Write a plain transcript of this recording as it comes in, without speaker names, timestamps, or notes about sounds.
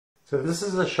So this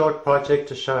is a short project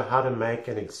to show how to make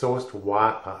an exhaust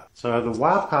wire pipe. So the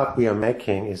wire pipe we are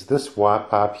making is this wire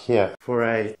pipe here for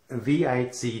a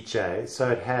V8ZJ.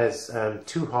 So it has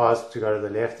two halves to go to the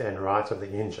left and right of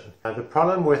the engine. The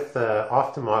problem with the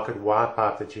aftermarket wire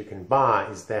pipe that you can buy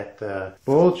is that the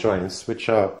ball joints, which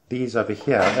are these over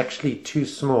here, are actually too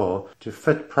small to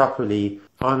fit properly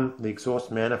on the exhaust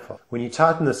manifold. When you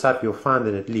tighten this up, you'll find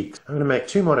that it leaks. I'm going to make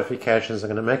two modifications. I'm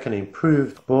going to make an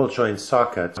improved ball joint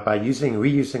socket by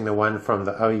reusing the one from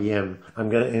the OEM.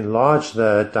 I'm going to enlarge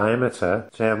the diameter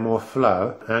to have more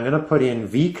flow. And I'm going to put in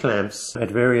V-clamps at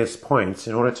various points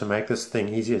in order to make this thing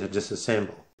easier to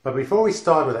disassemble. But before we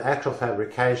start with the actual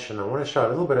fabrication, I want to show a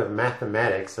little bit of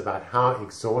mathematics about how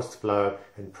exhaust flow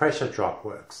and pressure drop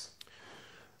works.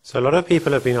 So a lot of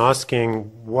people have been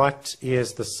asking, what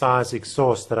is the size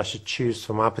exhaust that I should choose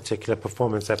for my particular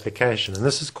performance application? And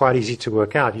this is quite easy to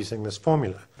work out using this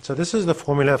formula. So this is the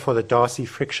formula for the Darcy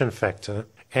friction factor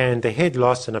and the head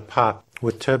loss in a pipe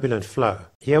with turbulent flow.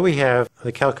 Here we have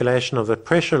the calculation of the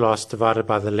pressure loss divided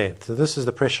by the length. So this is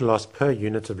the pressure loss per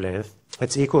unit of length.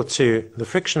 It's equal to the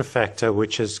friction factor,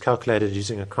 which is calculated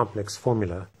using a complex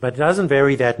formula. But it doesn't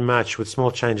vary that much with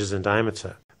small changes in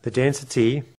diameter. The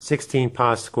density, 16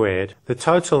 pi squared, the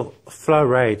total flow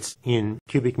rate in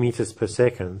cubic meters per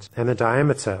second, and the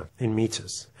diameter in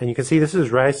meters. And you can see this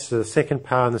is raised to the second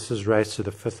power and this is raised to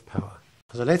the fifth power.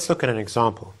 So let's look at an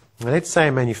example. Now let's say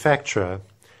a manufacturer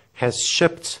has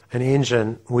shipped an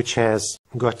engine which has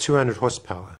got 200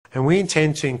 horsepower. And we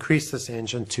intend to increase this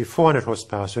engine to 400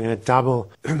 horsepower, so we're going to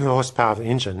double the horsepower of the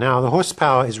engine. Now the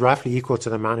horsepower is roughly equal to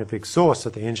the amount of exhaust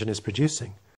that the engine is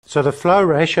producing. So the flow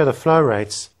ratio, the flow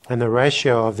rates, and the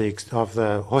ratio of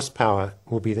the horsepower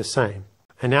will be the same.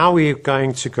 And now we're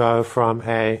going to go from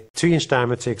a 2-inch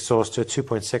diameter exhaust to a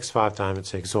 2.65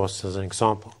 diameter exhaust as an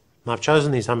example. And I've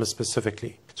chosen these numbers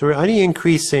specifically. So we're only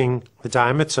increasing the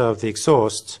diameter of the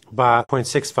exhaust by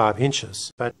 0.65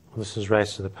 inches, but this is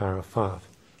raised to the power of 5.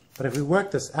 But if we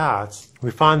work this out,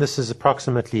 we find this is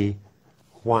approximately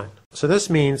 1. So this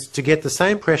means to get the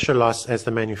same pressure loss as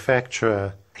the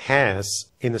manufacturer has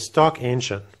in the stock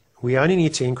engine, we only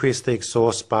need to increase the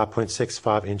exhaust by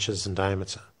 0.65 inches in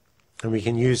diameter. And we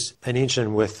can use an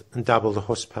engine with double the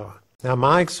horsepower. Now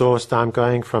my exhaust, I'm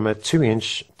going from a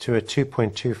 2-inch to a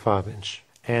 2.25 inch.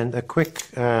 And a quick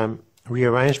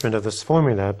rearrangement of this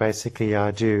formula, basically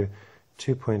I do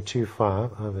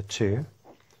 2.25 over 2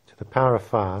 to the power of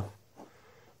 5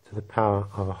 to the power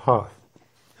of a half.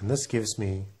 And this gives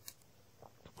me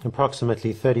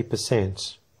approximately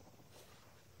 30%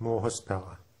 more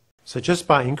horsepower. So just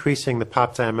by increasing the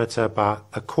pipe diameter by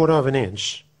 1/4 of an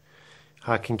inch,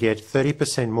 I can get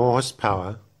 30% more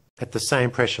horsepower at the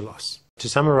same pressure loss. To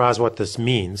summarize what this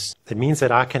means, it means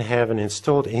that I can have an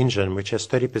installed engine which has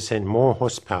 30% more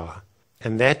horsepower,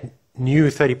 and that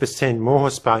new 30% more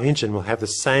horsepower engine will have the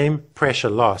same pressure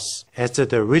loss as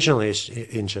did the original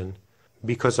engine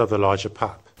because of the larger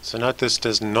pipe. So note, this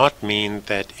does not mean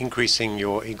that increasing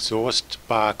your exhaust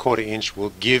by 1/4 inch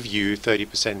will give you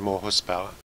 30% more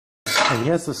horsepower. And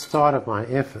here's the start of my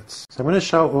efforts. So I'm going to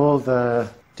show all the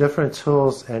different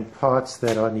tools and parts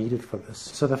that are needed for this.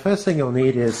 So the first thing you'll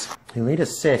need is a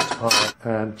set of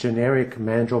generic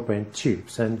mandrel bent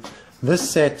tubes. And this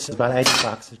set is about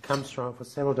 $80. It comes for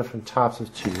several different types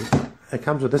of tubes. It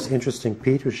comes with this interesting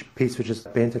piece which is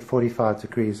bent at 45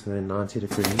 degrees and then 90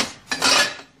 degrees.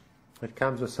 It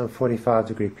comes with some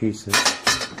 45-degree pieces.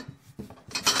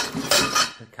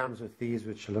 It comes with these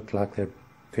which look like they're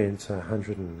bent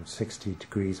 160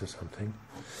 degrees or something.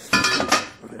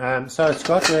 So it's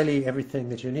got really everything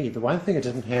that you need. The one thing it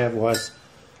didn't have was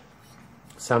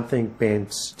something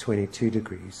bent 22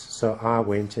 degrees. So I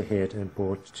went ahead and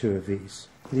bought 2 of these.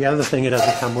 The other thing it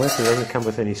doesn't come with, it doesn't come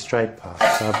with any straight pipe.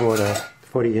 So I bought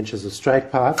 40 inches of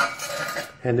straight pipe.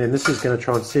 And then this is going to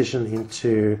transition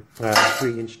into a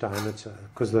 3-inch diameter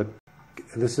because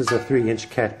this is a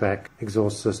 3-inch catback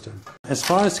exhaust system. As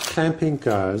far as clamping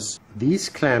goes, these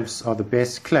clamps are the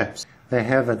best clamps. They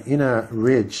have an inner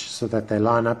ridge so that they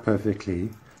line up perfectly.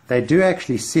 They do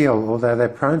actually seal, although they're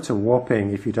prone to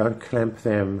warping if you don't clamp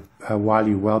them while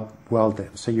you weld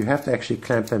them. So you have to actually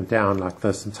clamp them down like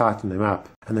this and tighten them up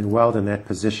and then weld in that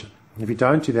position. If you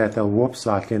don't do that, they'll warp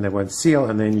slightly and they won't seal,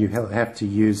 and then you have to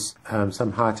use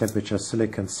some high-temperature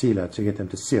silicone sealer to get them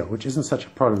to seal, which isn't such a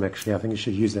problem actually. I think you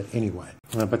should use that anyway.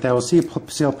 But they will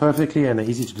seal perfectly and they're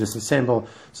easy to disassemble,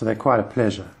 so they're quite a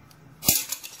pleasure.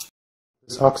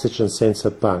 This oxygen sensor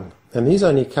bung. And these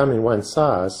only come in one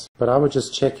size, but I would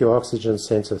just check your oxygen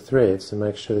sensor threads and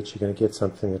make sure that you're going to get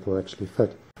something that will actually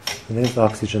fit. And there's the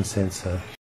oxygen sensor.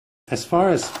 As far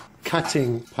as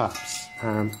cutting pipes,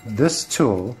 this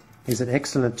tool is an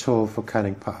excellent tool for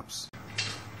cutting pipes.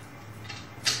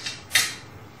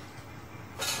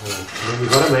 And then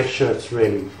you've got to make sure it's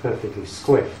really perfectly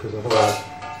square, because otherwise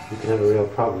you can have a real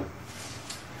problem.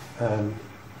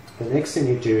 The next thing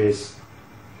you do is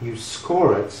you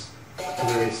score it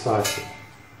very slightly.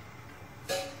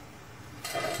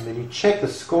 And then you check the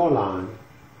score line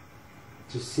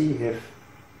to see if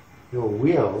your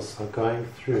wheels are going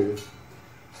through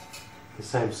the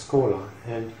same score line.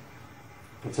 And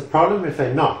it's a problem if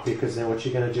they're not, because then what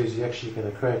you're going to do is you're actually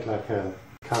going to create like a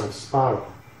kind of spiral.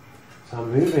 So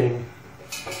I'm moving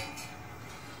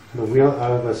the wheel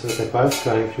over so that they're both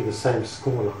going through the same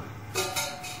score line.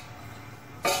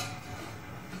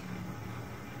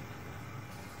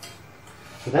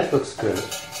 So that looks good.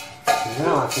 So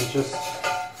now I can just...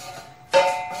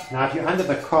 Now if you're under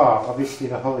the car, obviously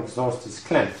the whole exhaust is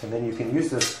clamped, and then you can use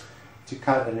this to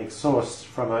cut an exhaust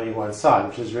from only one side,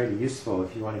 which is really useful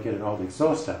if you want to get an old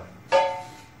exhaust out.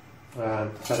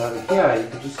 But over here you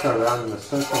can just go around in a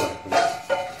circle like this.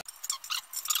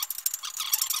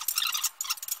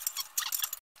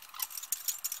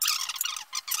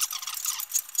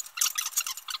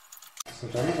 So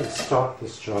don't even start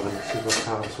this job and see what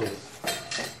how it is.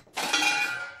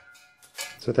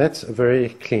 So that's a very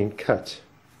clean cut.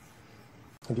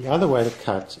 And the other way to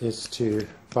cut is to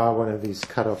buy one of these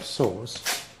cut-off saws.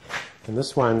 And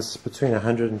this one's between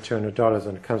 $100 and $200,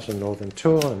 and it comes from Northern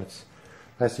Tool, and it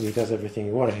basically does everything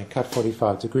you want. It can cut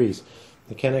 45 degrees.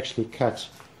 It can actually cut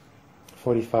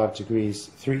 45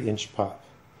 degrees 3-inch pipe,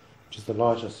 which is the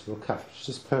largest we'll cut, which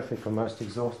is perfect for most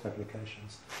exhaust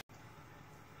applications.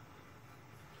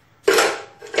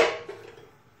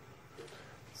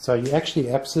 So you actually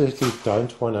absolutely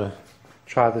don't want to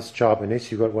try this job unless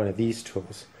you've got one of these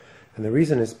tools. And the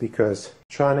reason is because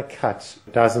trying to cut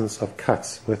dozens of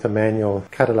cuts with a manual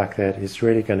cutter like that is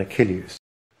really going to kill you.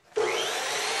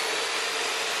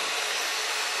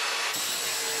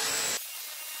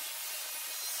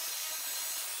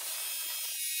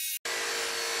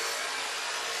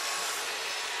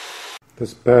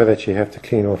 This burr that you have to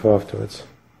clean off afterwards.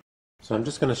 So I'm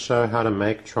just going to show how to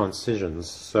make transitions.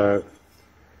 So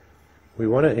we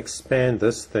want to expand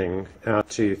this thing out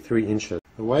to 3 inches.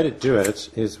 The way to do it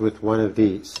is with one of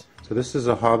these. So this is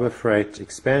a Harbor Freight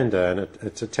expander, and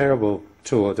it's a terrible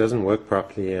tool. It doesn't work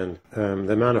properly, and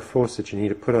the amount of force that you need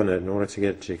to put on it in order to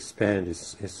get it to expand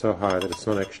is so high that it's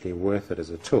not actually worth it as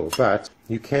a tool. But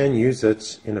you can use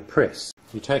it in a press.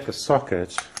 You take a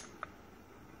socket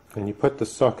and you put the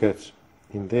socket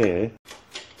in there.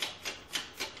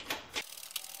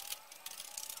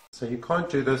 So you can't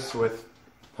do this with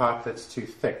pipe that's too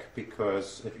thick,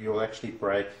 because if you'll actually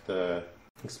break the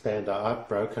expander. I've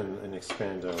broken an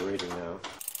expander already now.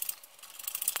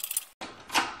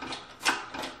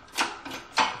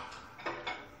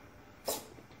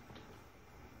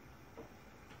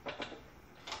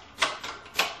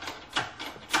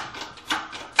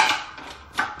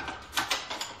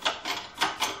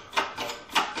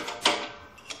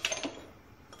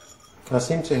 I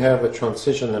seem to have a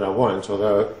transition that I want,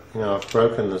 although I've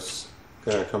broken this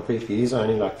completely. These are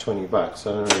only like $20,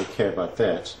 I don't really care about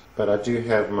that, but I do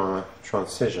have my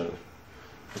transition.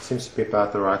 It seems to be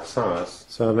about the right size.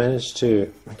 So I managed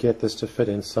to get this to fit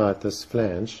inside this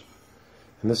flange,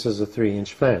 and this is a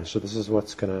 3-inch flange, so this is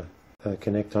what's going to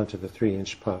connect onto the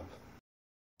 3-inch pipe.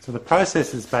 So the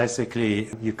process is basically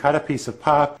you cut a piece of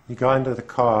pipe, you go under the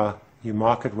car, you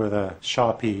mark it with a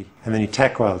Sharpie, and then you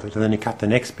tack weld it, and then you cut the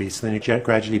next piece, and then you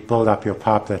gradually build up your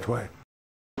pipe that way.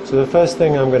 So the first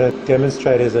thing I'm going to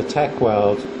demonstrate is a tack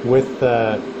weld with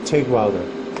the TIG welder.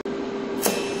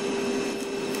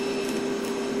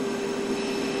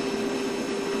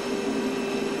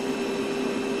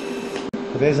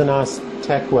 So there's a nice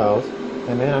tack weld,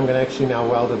 and then I'm going to actually now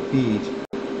weld a bead.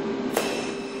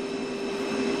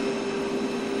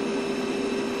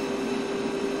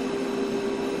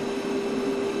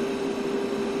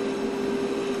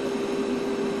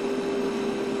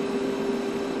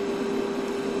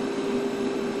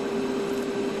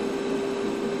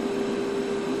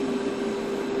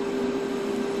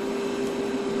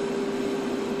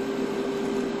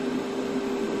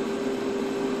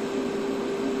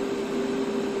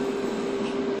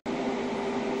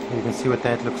 You can see what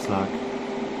that looks like.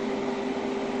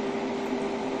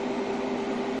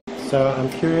 So I'm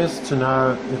curious to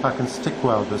know if I can stick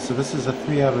weld this. So this is a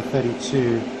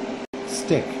 3/32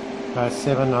 stick,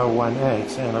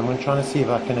 7018, and I'm trying to see if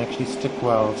I can actually stick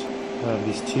weld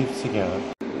these tubes together.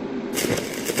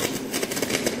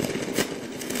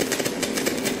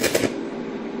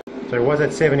 So it was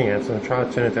at 70 amps, and I'm trying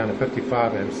to turn it down to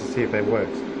 55 amps to see if that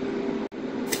works.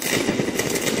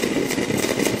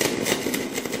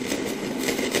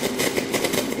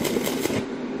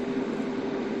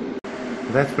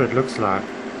 That's what it looks like.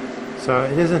 So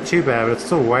it isn't too bad, but it's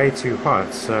still way too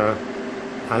hot. So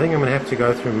I think I'm going to have to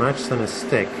go through much thinner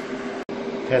stick.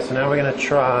 Okay, so now we're going to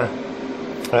try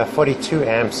 42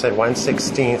 amps at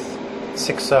 1/16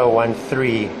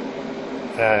 6013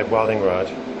 welding rod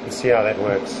and see how that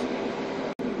works.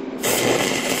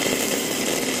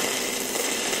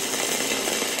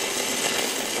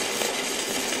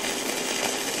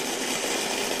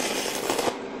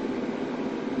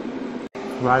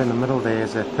 Right in the middle there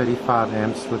is at 35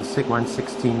 amps with a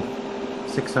 1/16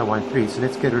 6013. So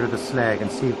let's get rid of the slag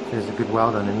and see if there's a good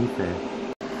weld underneath there.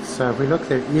 So if we look,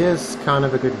 there is kind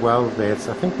of a good weld there.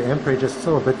 So I think the amperage is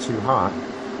still a bit too high.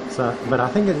 So, but I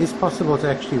think it is possible to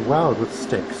actually weld with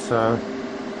stick. So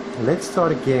let's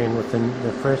start again with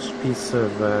the fresh piece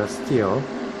of steel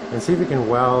and see if we can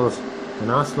weld a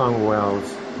nice long weld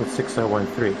with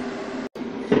 6013.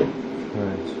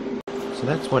 Right. So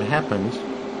that's what happened.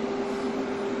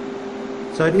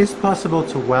 So it is possible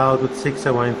to weld with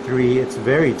 6013. It's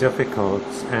very difficult.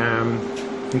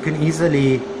 You can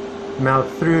easily melt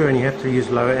through and you have to use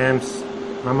low amps.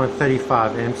 I'm on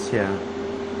 35 amps here.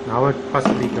 I would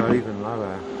possibly go even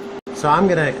lower. So I'm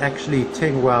going to actually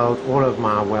TIG weld all of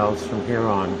my welds from here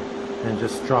on and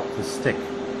just drop the stick.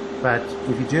 But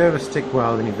if you do have a stick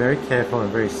weld and you're very careful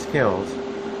and very skilled,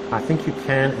 I think you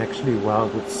can actually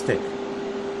weld with stick.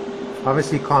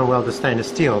 Obviously you can't weld the stainless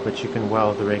steel, but you can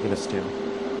weld the regular steel.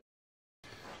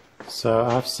 So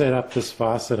I've set up this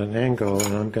vise at an angle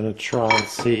and I'm going to try and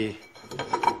see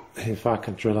if I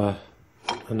can drill a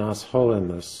nice hole in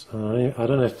this. I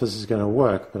don't know if this is going to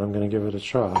work, but I'm going to give it a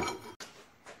try.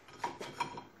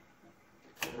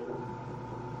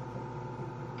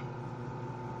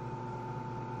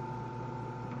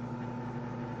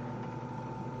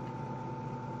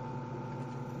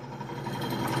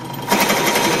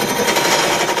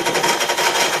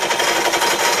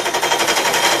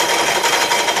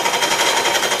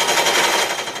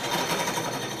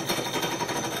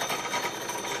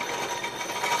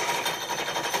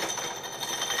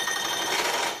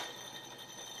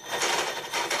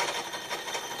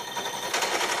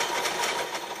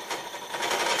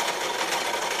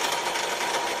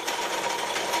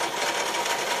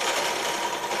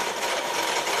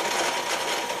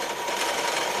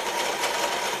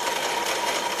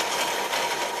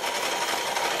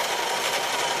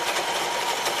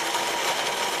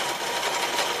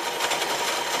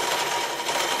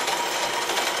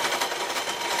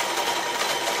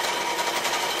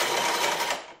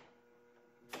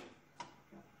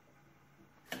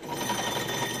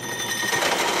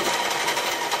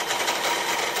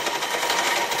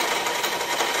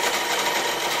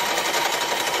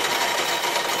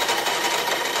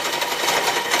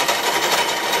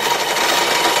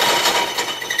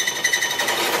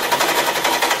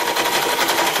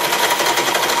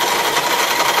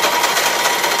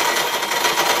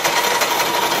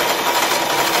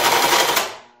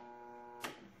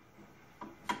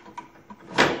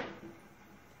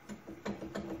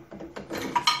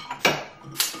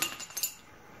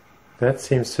 That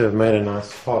seems to have made a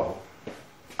nice hole.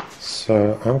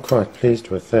 So I'm quite pleased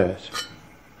with that.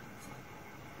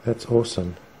 That's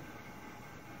awesome.